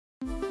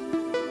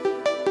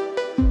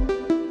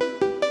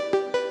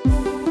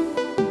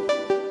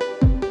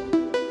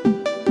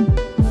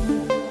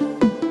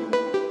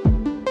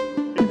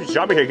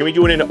guys, JrbJobber here. Gonna be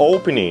doing an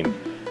opening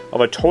of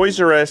a Toys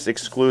R Us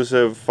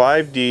exclusive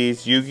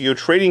 5Ds Yu-Gi-Oh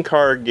trading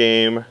card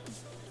game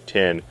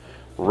tin.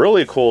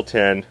 Really cool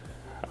tin.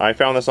 I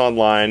found this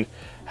online,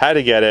 had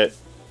to get it.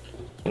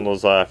 And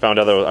found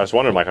out that I was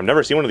wondering, like, I've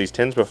never seen one of these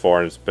tins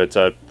before, but it's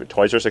a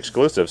Toys R Us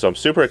exclusive, so I'm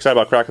super excited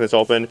about cracking this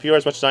open. If you are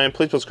as much as I am,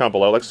 please post a comment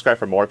below, like, subscribe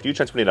for more. If you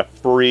chance we need a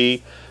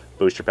free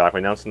booster pack, we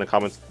announced in the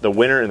comments the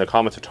winner in the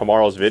comments of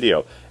tomorrow's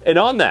video. And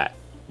on that,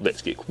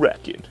 let's get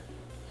cracking.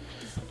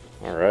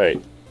 All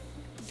right.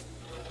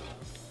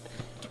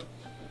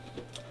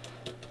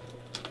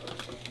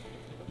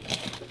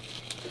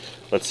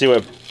 Let's see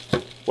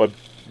what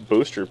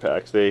booster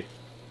packs they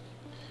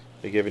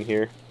give in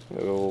here. A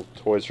little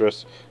Toys R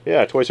Us.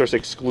 Yeah, Toys R Us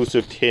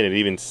exclusive tin. It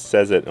even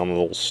says it on the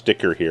little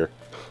sticker here.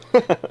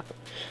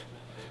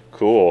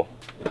 Cool.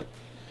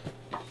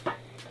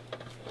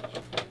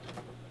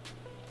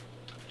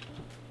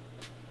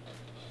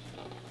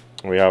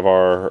 We have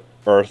our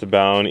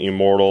Earthbound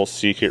Immortal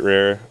Secret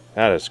Rare.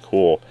 That is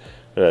cool.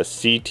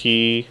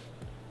 CT06.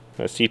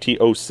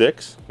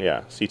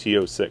 Yeah,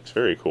 CT06.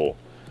 Very cool.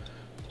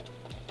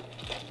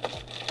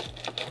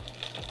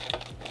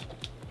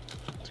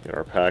 Let's get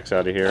our packs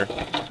out of here.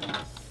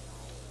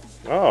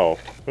 Oh,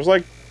 there's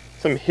like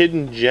some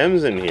hidden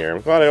gems in here.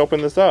 I'm glad I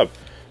opened this up.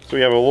 So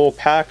we have a little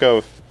pack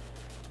of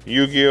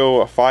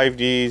Yu-Gi-Oh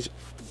 5Ds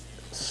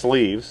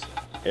sleeves,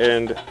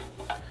 and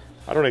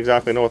I don't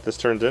exactly know what this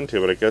turns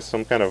into, but I guess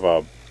some kind of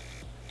a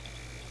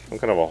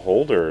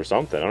holder or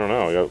something. I don't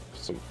know.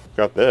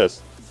 Got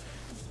this.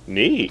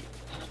 Neat.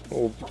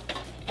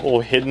 Little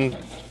hidden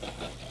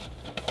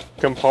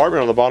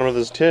compartment on the bottom of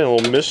this tin. A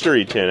little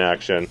mystery tin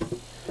action.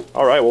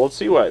 All right. Well, let's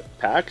see what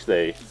packs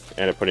they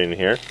end up putting in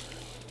here.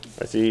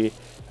 I see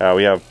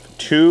we have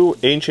 2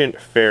 Ancient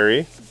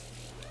Fairy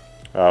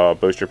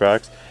booster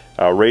packs,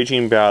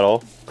 Raging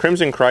Battle,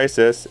 Crimson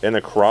Crisis, and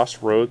the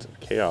Crossroads of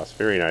Chaos.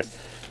 Very nice.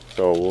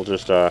 So we'll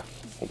just we'll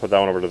put that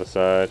one over to the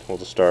side. We'll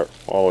just start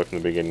all the way from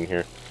the beginning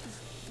here.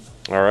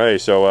 All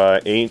right. So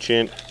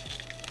Ancient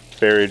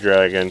Fairy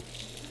Dragon.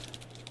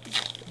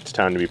 It's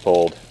time to be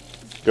pulled.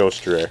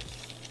 Ghost Rare.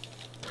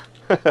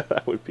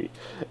 That would be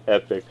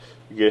epic.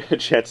 You get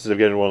chances of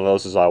getting one of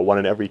those is 1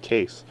 in every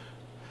case.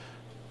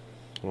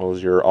 Those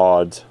are your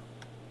odds.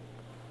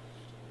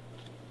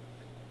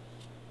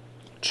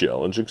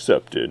 Challenge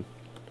accepted.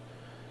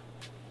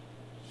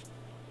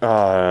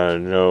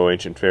 No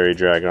Ancient Fairy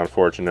Dragon,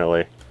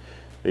 unfortunately.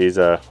 These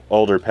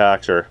older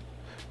packs are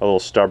a little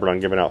stubborn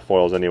on giving out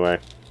foils anyway.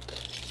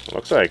 It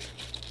looks like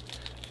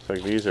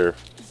these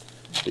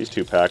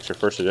 2 packs are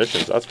first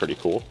editions. That's pretty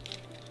cool.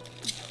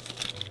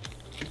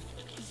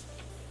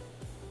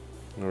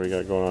 What do we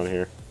got going on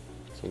here?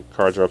 Some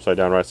cards are upside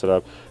down, right side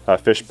up.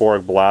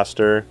 Fishborg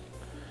Blaster.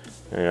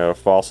 And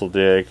Fossil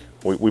Dig.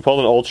 We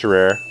pulled an ultra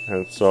rare,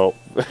 and so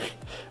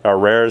our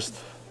rares,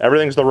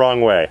 everything's the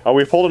wrong way. Oh,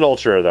 we pulled an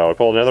ultra rare though. We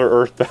pulled another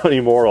Earthbound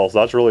Immortal, so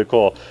that's really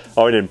cool.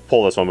 Oh, we didn't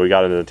pull this one, but we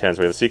got into the 10s.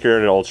 We have a Secret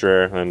and an ultra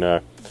rare, and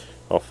a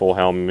Full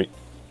Helm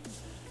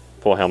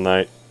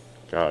Knight.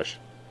 Gosh,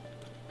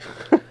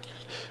 cards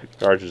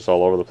are just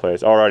all over the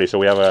place. Alrighty, so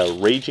we have a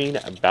Raging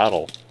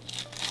Battle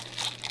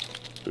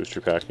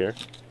booster pack here.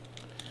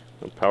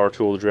 Power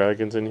Tool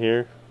Dragons in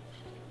here.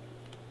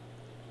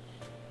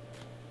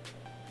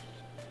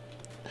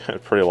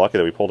 Pretty lucky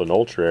that we pulled an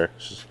ultra rare.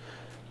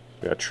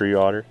 We got Tree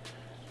Otter.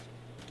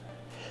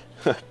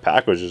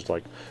 Pack was just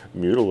like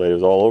mutilated. It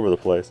was all over the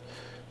place.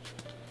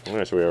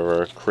 Alright, so we have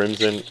our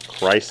Crimson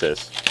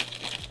Crisis.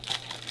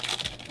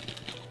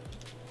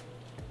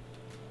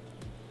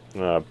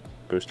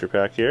 Booster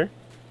pack here.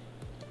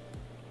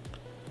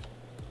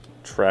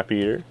 Trap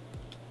Eater.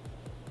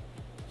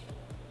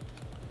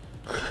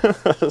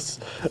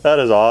 That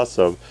is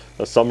awesome.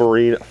 A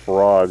Submarine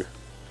Frog.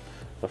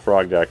 The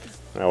frog deck.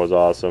 That was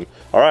awesome.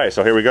 Alright,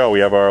 so here we go.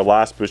 We have our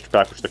last booster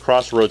pack, which is the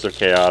Crossroads of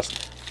Chaos.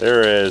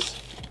 There is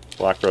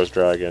Black Rose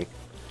Dragon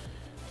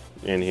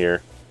in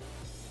here.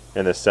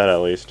 In this set,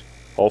 at least.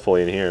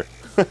 Hopefully in here.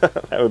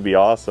 That would be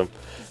awesome.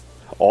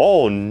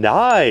 Oh,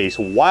 nice.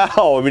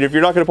 Wow. I mean, if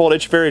you're not going to pull an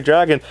Ancient Fairy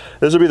Dragon,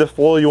 this would be the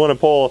foil you want to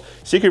pull.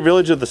 Secret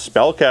Village of the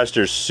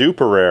Spellcasters,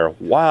 super rare.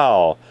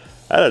 Wow.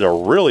 That is a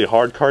really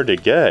hard card to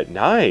get.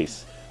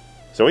 Nice.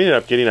 So we ended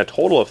up getting a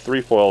total of 3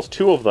 foils.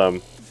 2 of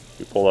them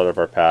we pulled out of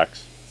our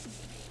packs.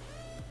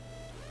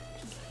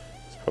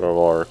 Let's put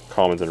all our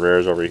commons and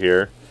rares over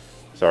here.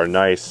 It's our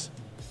nice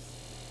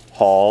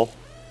haul.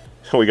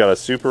 We got a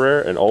super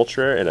rare, an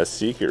ultra rare, and a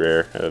secret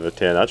rare out of the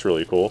 10. That's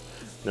really cool.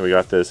 Then we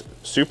got this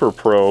Super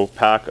Pro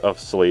pack of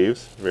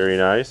sleeves. Very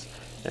nice.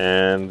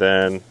 And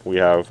then we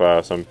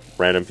have some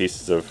random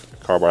pieces of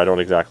cardboard. I don't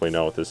exactly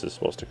know what this is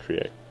supposed to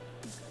create.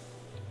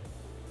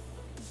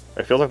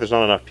 I feel like there's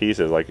not enough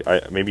pieces. Like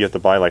maybe you have to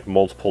buy like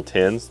multiple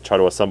tins to try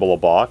to assemble a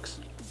box.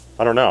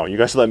 I don't know. You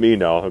guys let me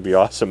know. It'd be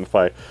awesome if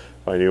I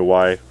knew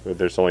why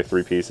there's only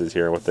 3 pieces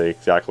here and what they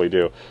exactly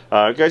do.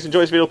 If you guys enjoy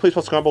this video, please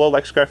post a comment below,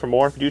 like, subscribe for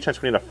more. If you do chance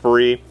to win a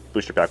free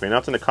booster pack, we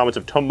announce in the comments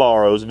of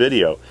tomorrow's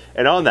video.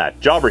 And on that,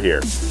 JrbJobber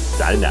here,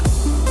 signing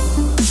out.